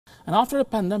And after a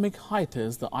pandemic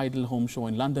hiatus, the Ideal Home Show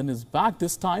in London is back,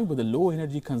 this time with a low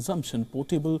energy consumption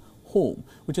portable home,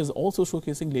 which is also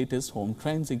showcasing latest home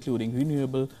trends, including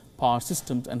renewable power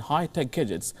systems and high-tech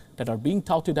gadgets that are being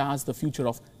touted as the future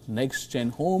of next-gen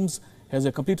homes. Here's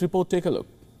a complete report. Take a look.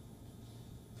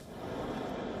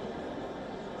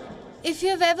 If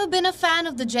you've ever been a fan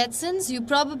of the Jetsons, you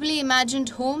probably imagined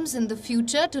homes in the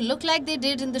future to look like they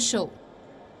did in the show.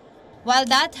 While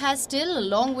that has still a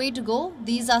long way to go,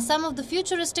 these are some of the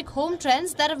futuristic home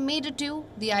trends that have made it to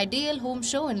the Ideal Home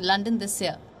Show in London this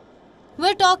year.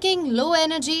 We're talking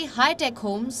low-energy, high-tech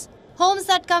homes, homes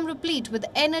that come replete with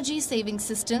energy-saving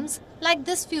systems like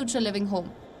this future living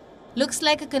home. Looks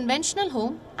like a conventional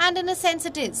home, and in a sense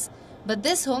it is. But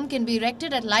this home can be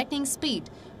erected at lightning speed,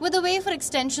 with a way for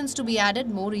extensions to be added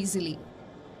more easily.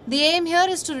 The aim here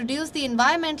is to reduce the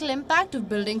environmental impact of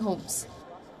building homes.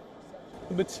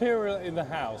 The material in the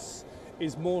house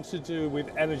is more to do with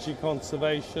energy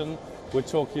conservation. We're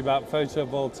talking about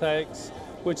photovoltaics.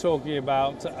 We're talking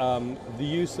about the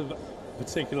use of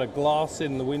particular glass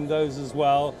in the windows as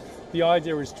well. The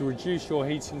idea is to reduce your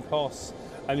heating costs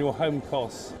and your home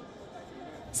costs.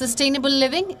 Sustainable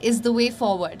living is the way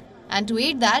forward. And to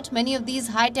aid that, many of these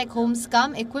high-tech homes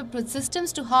come equipped with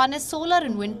systems to harness solar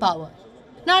and wind power.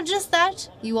 Not just that,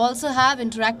 you also have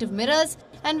interactive mirrors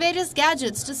and various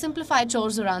gadgets to simplify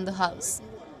chores around the house.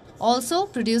 Also,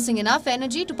 producing enough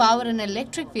energy to power an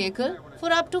electric vehicle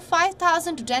for up to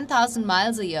 5,000 to 10,000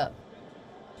 miles a year.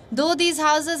 Though these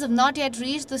houses have not yet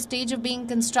reached the stage of being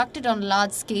constructed on a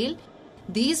large scale,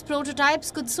 these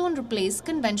prototypes could soon replace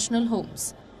conventional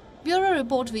homes. Bureau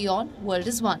Report WION, World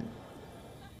is One.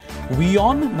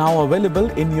 WION now available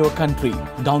in your country.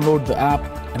 Download the app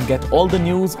and get all the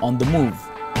news on the move.